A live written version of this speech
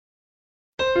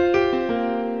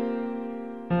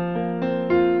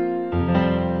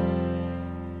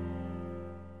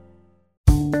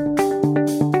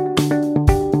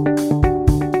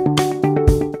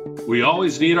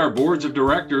always need our boards of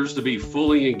directors to be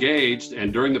fully engaged,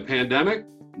 and during the pandemic,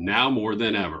 now more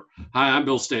than ever. Hi, I'm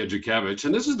Bill Stanczykiewicz,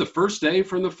 and this is the first day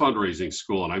from the fundraising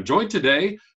school, and I'm joined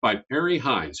today by Perry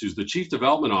Hines, who's the Chief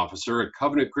Development Officer at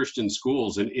Covenant Christian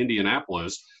Schools in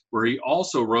Indianapolis, where he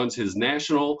also runs his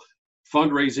national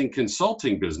fundraising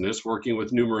consulting business, working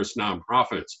with numerous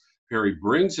nonprofits. Perry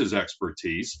brings his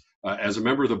expertise as a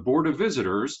member of the Board of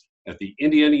Visitors at the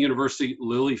Indiana University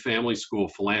Lilly Family School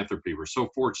of Philanthropy. We're so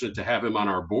fortunate to have him on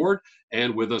our board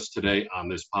and with us today on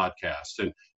this podcast.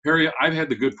 And Perry, I've had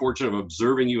the good fortune of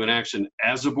observing you in action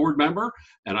as a board member,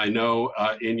 and I know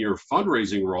in your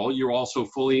fundraising role, you also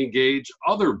fully engage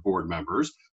other board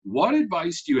members. What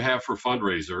advice do you have for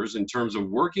fundraisers in terms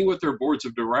of working with their boards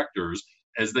of directors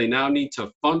as they now need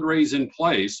to fundraise in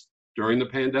place during the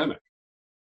pandemic?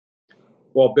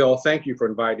 Well, Bill, thank you for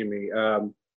inviting me.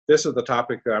 This is the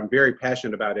topic that I'm very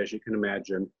passionate about, as you can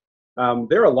imagine.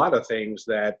 There are a lot of things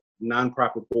that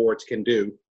nonprofit boards can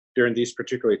do during these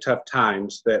particularly tough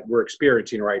times that we're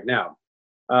experiencing right now.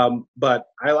 But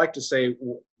I like to say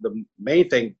the main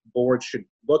thing boards should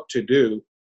look to do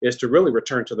is to really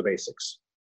return to the basics.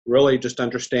 Really just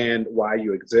understand why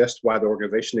you exist, why the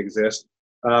organization exists,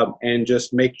 and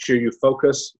just make sure you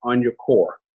focus on your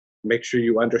core. Make sure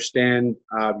you understand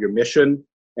your mission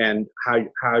and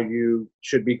how you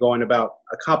should be going about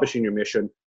accomplishing your mission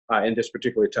in this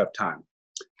particularly tough time.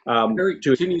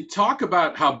 Can you talk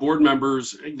about how board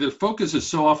members, the focus is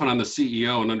so often on the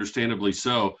CEO, and understandably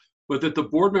so, but that the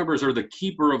board members are the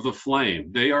keeper of the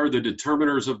flame. They are the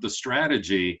determiners of the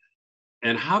strategy,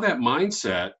 and how that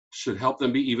mindset should help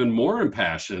them be even more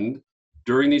impassioned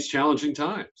during these challenging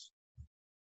times.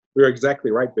 You're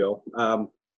exactly right, Bill.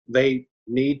 They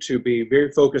need to be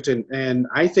very focused, and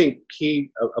I think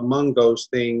key among those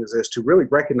things is to really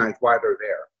recognize why they're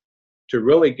there, to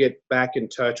really get back in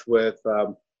touch with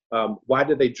why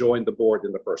did they join the board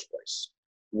in the first place?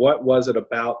 What was it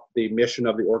about the mission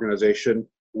of the organization?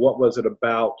 What was it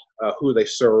about who they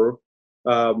serve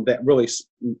that really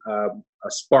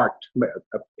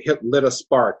lit a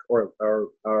spark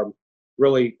or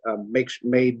really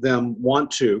made them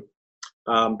want to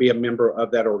be a member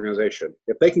of that organization?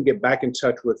 If they can get back in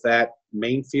touch with that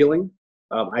main feeling,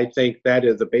 I think that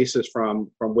is the basis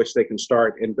from which they can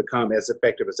start and become as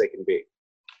effective as they can be.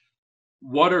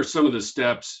 What are some of the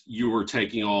steps you were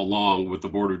taking all along with the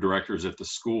board of directors at the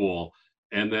school?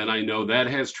 And then I know that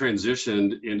has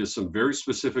transitioned into some very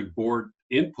specific board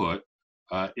input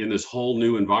in this whole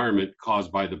new environment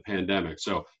caused by the pandemic.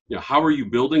 So, how are you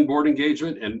building board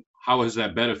engagement, and how has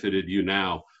that benefited you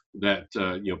now that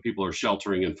people are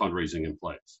sheltering and fundraising in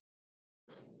place?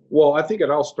 Well, I think it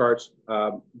all starts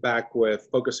back with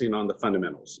focusing on the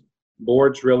fundamentals.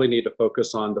 Boards really need to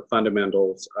focus on the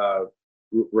fundamentals of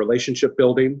relationship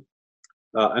building,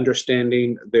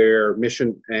 understanding their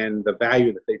mission and the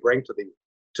value that they bring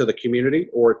to the community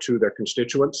or to their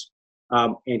constituents.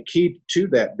 And key to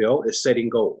that, Bill, is setting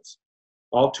goals.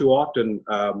 All too often,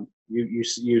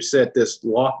 you set this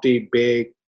lofty, big,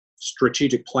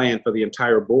 strategic plan for the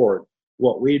entire board.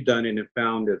 What we've done and have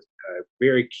found is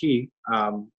very key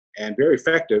and very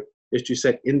effective is to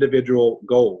set individual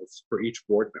goals for each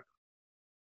board member.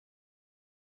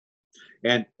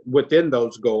 And within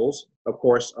those goals, of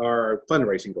course, are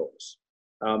fundraising goals.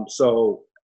 So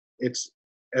it's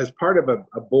as part of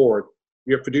a board,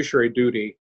 your fiduciary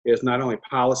duty is not only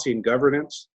policy and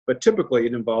governance, but typically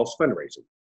it involves fundraising.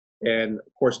 And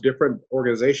of course, different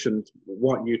organizations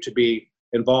want you to be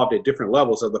involved at different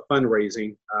levels of the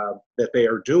fundraising that they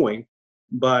are doing.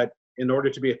 But in order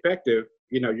to be effective,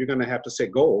 you're going to have to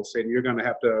set goals and you're going to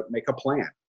have to make a plan.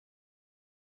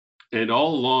 And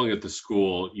all along at the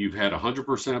school, you've had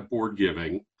 100% board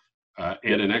giving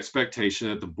and an expectation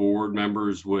that the board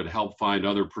members would help find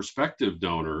other prospective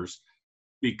donors.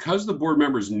 Because the board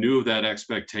members knew of that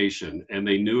expectation and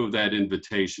they knew of that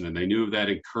invitation and they knew of that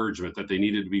encouragement that they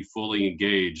needed to be fully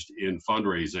engaged in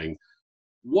fundraising,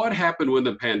 what happened when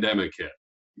the pandemic hit?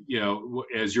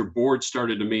 As your board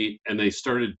started to meet and they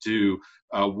started to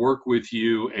work with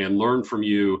you and learn from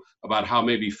you about how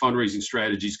maybe fundraising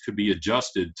strategies could be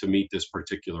adjusted to meet this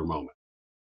particular moment?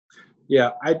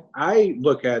 Yeah, I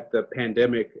look at the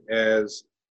pandemic as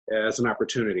an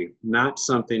opportunity, not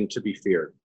something to be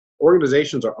feared.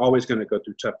 Organizations are always going to go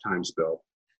through tough times, Bill.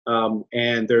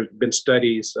 And there's been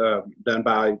studies done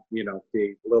by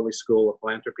the Lilly School of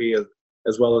Philanthropy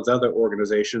as well as other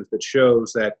organizations that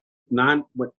shows that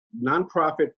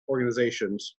nonprofit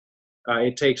organizations,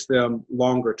 it takes them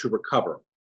longer to recover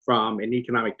from an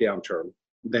economic downturn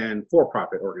than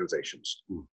for-profit organizations.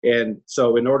 And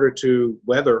so in order to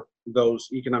weather those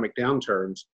economic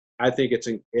downturns, I think it's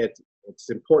it's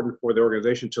important for the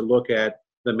organization to look at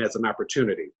them as an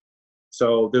opportunity.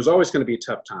 So there's always going to be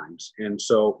tough times. And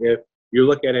so if you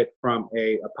look at it from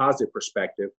a positive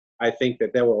perspective, I think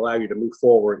that will allow you to move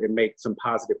forward and make some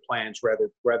positive plans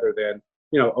rather than,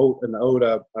 an old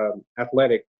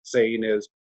athletic saying is,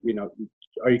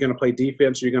 are you going to play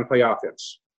defense or are you going to play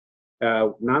offense?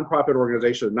 Nonprofit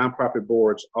organizations, nonprofit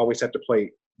boards always have to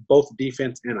play both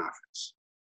defense and offense.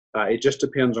 It just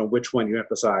depends on which one you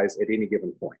emphasize at any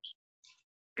given point.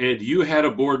 And you had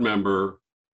a board member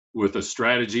with a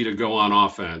strategy to go on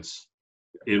offense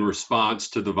in response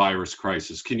to the virus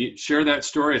crisis. Can you share that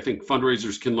story? I think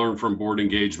fundraisers can learn from board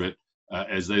engagement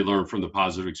as they learn from the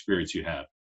positive experience you had.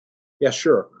 Yeah,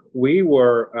 sure. We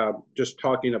were just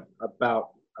talking about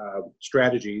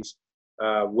strategies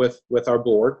with our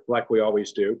board, like we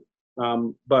always do.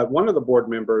 But one of the board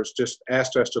members just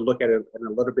asked us to look at it in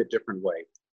a little bit different way.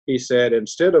 He said,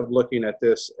 instead of looking at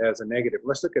this as a negative,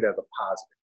 let's look at it as a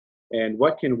positive. And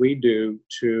what can we do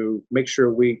to make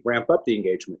sure we ramp up the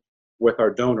engagement with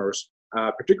our donors,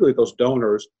 particularly those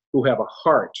donors who have a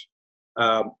heart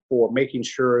for making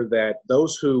sure that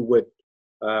those who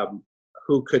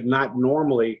could not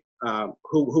normally,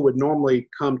 who would normally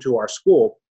come to our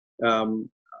school,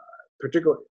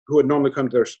 particularly who would normally come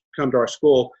to our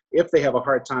school, if they have a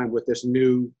hard time with this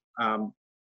new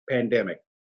pandemic.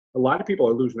 A lot of people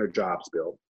are losing their jobs,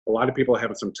 Bill. A lot of people are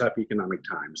having some tough economic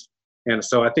times. And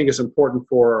so I think it's important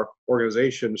for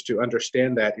organizations to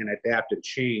understand that and adapt and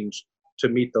change to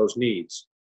meet those needs.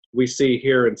 We see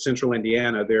here in Central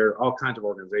Indiana, there are all kinds of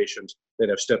organizations that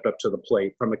have stepped up to the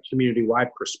plate from a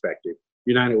community-wide perspective,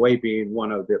 United Way being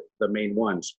one of the main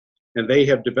ones. And they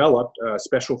have developed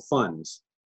special funds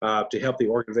to help the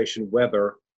organization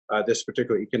weather this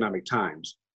particular economic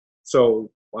times.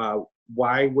 So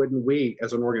why wouldn't we,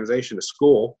 as an organization, a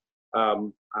school,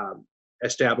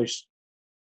 establish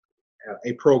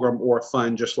a program or a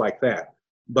fund just like that?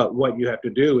 But what you have to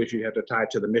do is you have to tie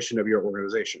it to the mission of your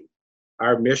organization.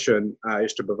 Our mission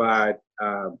is to provide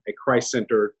a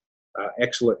Christ-centered,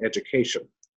 excellent education.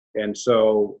 And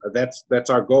so that's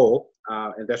our goal,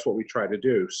 and that's what we try to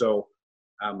do. So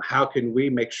how can we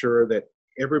make sure that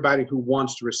everybody who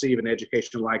wants to receive an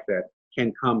education like that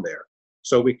can come there?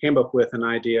 So we came up with an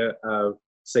idea of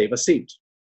Save a Seat.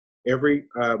 Every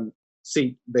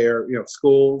seat there,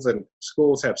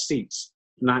 schools have seats,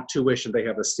 not tuition, they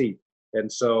have a seat.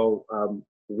 And so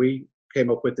we came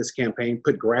up with this campaign,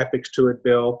 put graphics to it,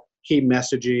 Bill, key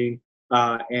messaging,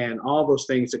 and all those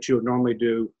things that you would normally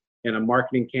do in a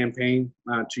marketing campaign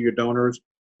to your donors.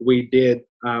 We did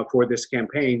for this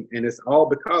campaign, and it's all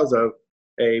because of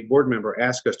a board member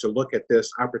asked us to look at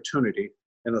this opportunity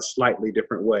in a slightly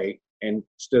different way. And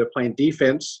instead of playing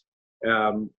defense,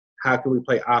 how can we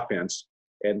play offense?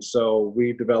 And so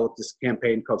we developed this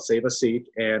campaign called Save a Seat,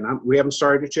 and we haven't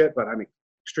started it yet, but I'm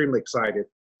extremely excited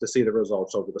to see the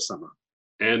results over the summer.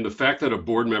 And the fact that a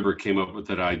board member came up with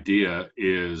that idea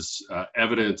is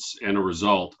evidence and a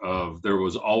result of there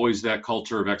was always that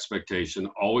culture of expectation,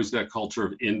 always that culture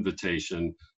of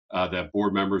invitation, that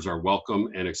board members are welcome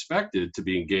and expected to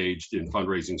be engaged in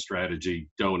fundraising strategy,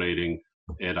 donating,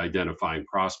 and identifying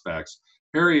prospects.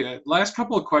 Perry, last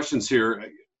couple of questions here.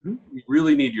 We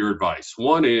really need your advice.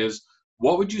 One is,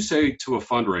 what would you say to a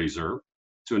fundraiser,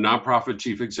 to a nonprofit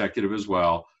chief executive as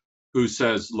well, who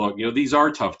says, look, these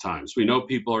are tough times. We know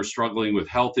people are struggling with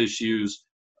health issues.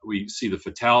 We see the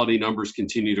fatality numbers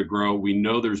continue to grow. We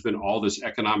know there's been all this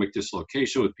economic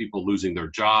dislocation with people losing their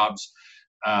jobs.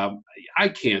 I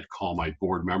can't call my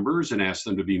board members and ask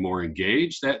them to be more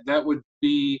engaged. That would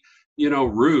be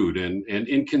rude and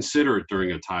inconsiderate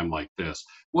during a time like this.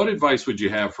 What advice would you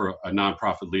have for a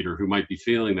nonprofit leader who might be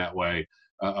feeling that way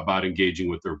about engaging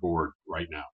with their board right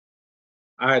now?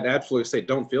 I'd absolutely say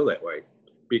don't feel that way,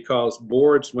 because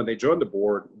boards, when they joined the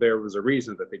board, there was a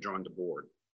reason that they joined the board,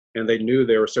 and they knew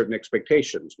there were certain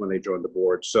expectations when they joined the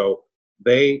board. So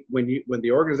when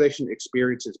the organization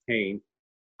experiences pain,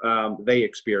 they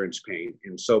experience pain.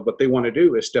 And so what they want to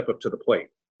do is step up to the plate.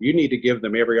 You need to give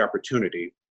them every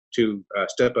opportunity to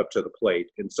step up to the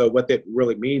plate. And so what that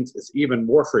really means is even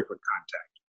more frequent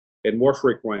contact and more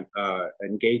frequent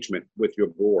engagement with your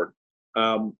board.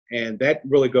 And that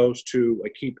really goes to a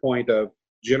key point of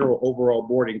general overall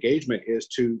board engagement, is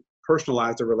to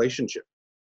personalize the relationship.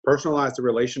 Personalize the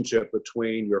relationship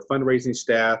between your fundraising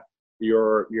staff,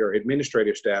 your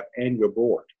administrative staff, and your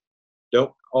board.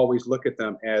 Don't always look at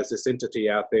them as this entity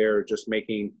out there just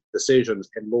making decisions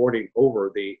and lording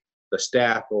over the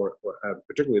staff or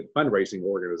particularly the fundraising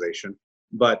organization,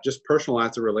 but just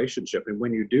personalize the relationship. And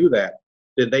when you do that,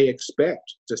 then they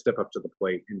expect to step up to the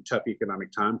plate in tough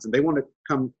economic times, and they want to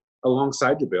come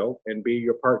alongside you, Bill, and be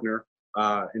your partner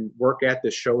and work at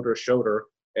this shoulder to shoulder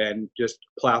and just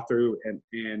plow through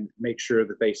and make sure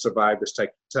that they survive this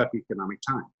tough economic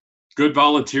time. Good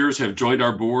volunteers have joined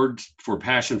our board for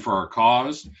passion for our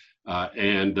cause.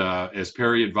 And as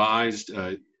Perry advised,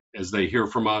 as they hear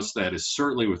from us, that is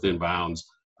certainly within bounds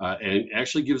and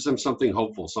actually gives them something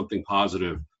hopeful, something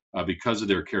positive because of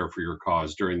their care for your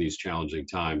cause during these challenging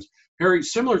times. Perry,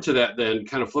 similar to that, then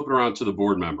kind of flipping around to the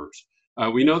board members.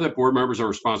 We know that board members are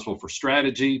responsible for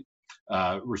strategy,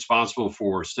 responsible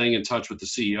for staying in touch with the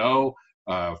CEO,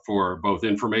 for both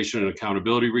information and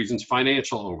accountability reasons,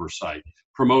 financial oversight,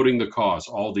 promoting the cause,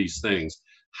 all these things.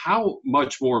 How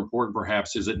much more important,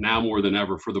 perhaps, is it now more than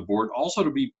ever for the board also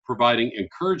to be providing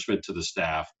encouragement to the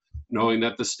staff, knowing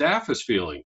that the staff is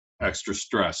feeling extra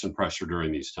stress and pressure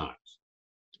during these times?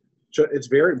 So it's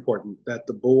very important that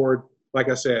the board, like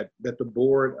I said, that the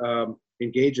board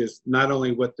engages not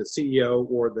only with the CEO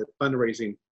or the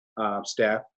fundraising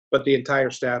staff, but the entire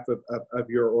staff of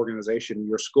your organization,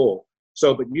 your school.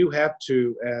 So, but you have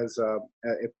to, as a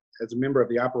member of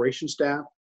the operations staff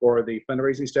or the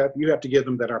fundraising staff, you have to give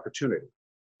them that opportunity.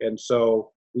 And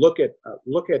so, look at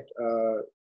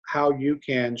how you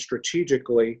can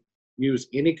strategically use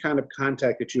any kind of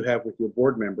contact that you have with your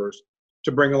board members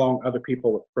to bring along other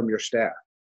people from your staff.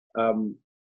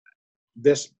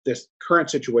 This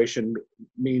current situation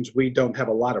means we don't have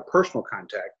a lot of personal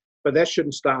contact, but that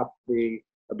shouldn't stop the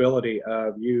ability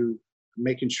of you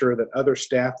making sure that other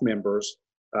staff members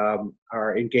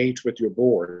are engaged with your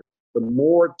board. The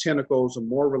more tentacles and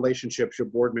more relationships your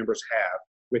board members have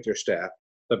with your staff,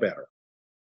 the better.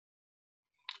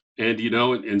 And, you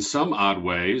know, in some odd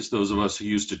ways, those of us who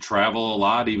used to travel a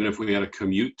lot, even if we had a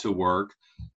commute to work,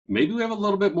 maybe we have a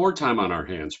little bit more time on our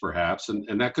hands, perhaps,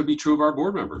 and that could be true of our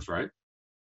board members, right?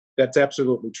 That's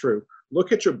absolutely true.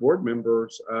 Look at your board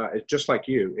members just like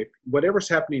you. If whatever's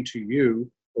happening to you,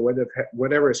 or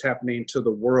whatever is happening to the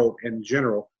world in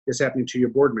general, is happening to your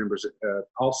board members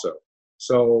also.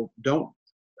 So don't,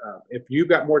 if you've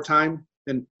got more time,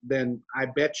 then I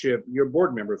bet you your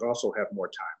board members also have more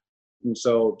time. And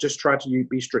so just try to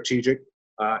be strategic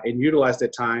and utilize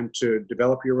that time to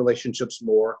develop your relationships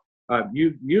more.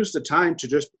 You use the time to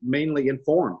just mainly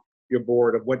inform your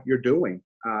board of what you're doing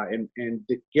and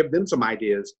give them some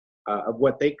ideas of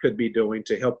what they could be doing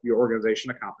to help your organization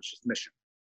accomplish its mission.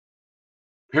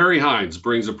 Perry Hines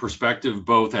brings a perspective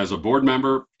both as a board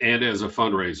member and as a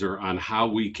fundraiser on how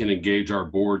we can engage our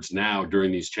boards now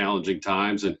during these challenging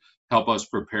times and help us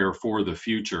prepare for the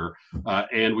future.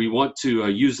 And we want to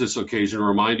use this occasion to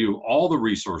remind you of all the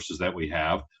resources that we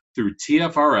have through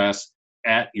TFRS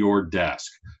at your desk.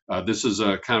 This is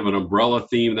a kind of an umbrella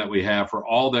theme that we have for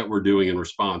all that we're doing in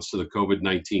response to the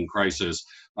COVID-19 crisis.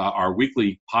 Our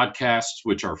weekly podcasts,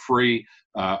 which are free,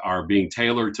 are being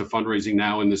tailored to fundraising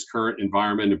now in this current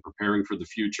environment and preparing for the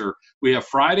future. We have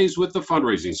Fridays with the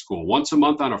Fundraising School, once a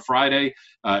month on a Friday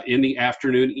in the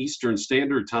afternoon Eastern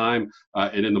Standard Time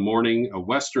and in the morning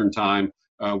Western Time.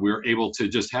 We're able to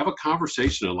just have a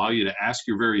conversation, allow you to ask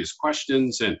your various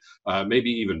questions and maybe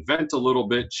even vent a little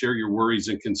bit, share your worries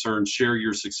and concerns, share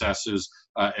your successes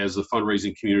as the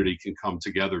fundraising community can come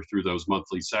together through those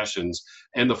monthly sessions.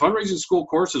 And the Fundraising School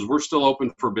courses, we're still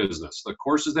open for business. The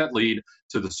courses that lead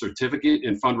to the Certificate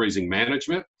in Fundraising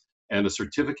Management and the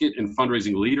Certificate in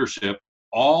Fundraising Leadership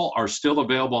all are still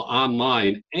available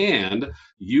online, and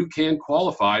you can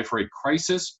qualify for a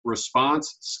crisis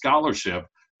response scholarship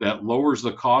that lowers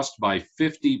the cost by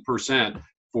 50%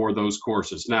 for those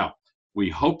courses. Now, we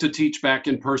hope to teach back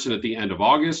in person at the end of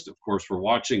August. Of course, we're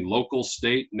watching local,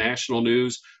 state, national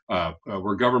news.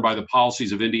 We're governed by the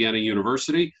policies of Indiana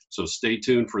University, so stay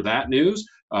tuned for that news.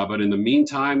 But in the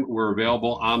meantime, we're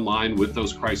available online with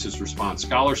those crisis response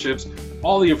scholarships.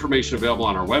 All the information available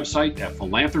on our website at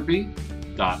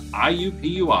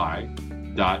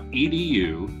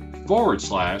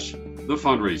philanthropy.iupui.edu/the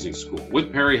fundraising school.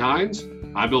 With Perry Hines,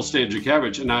 I'm Bill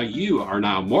Stanczykiewicz, and now you are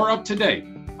more up to date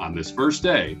on this first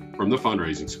day from the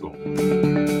Fundraising School.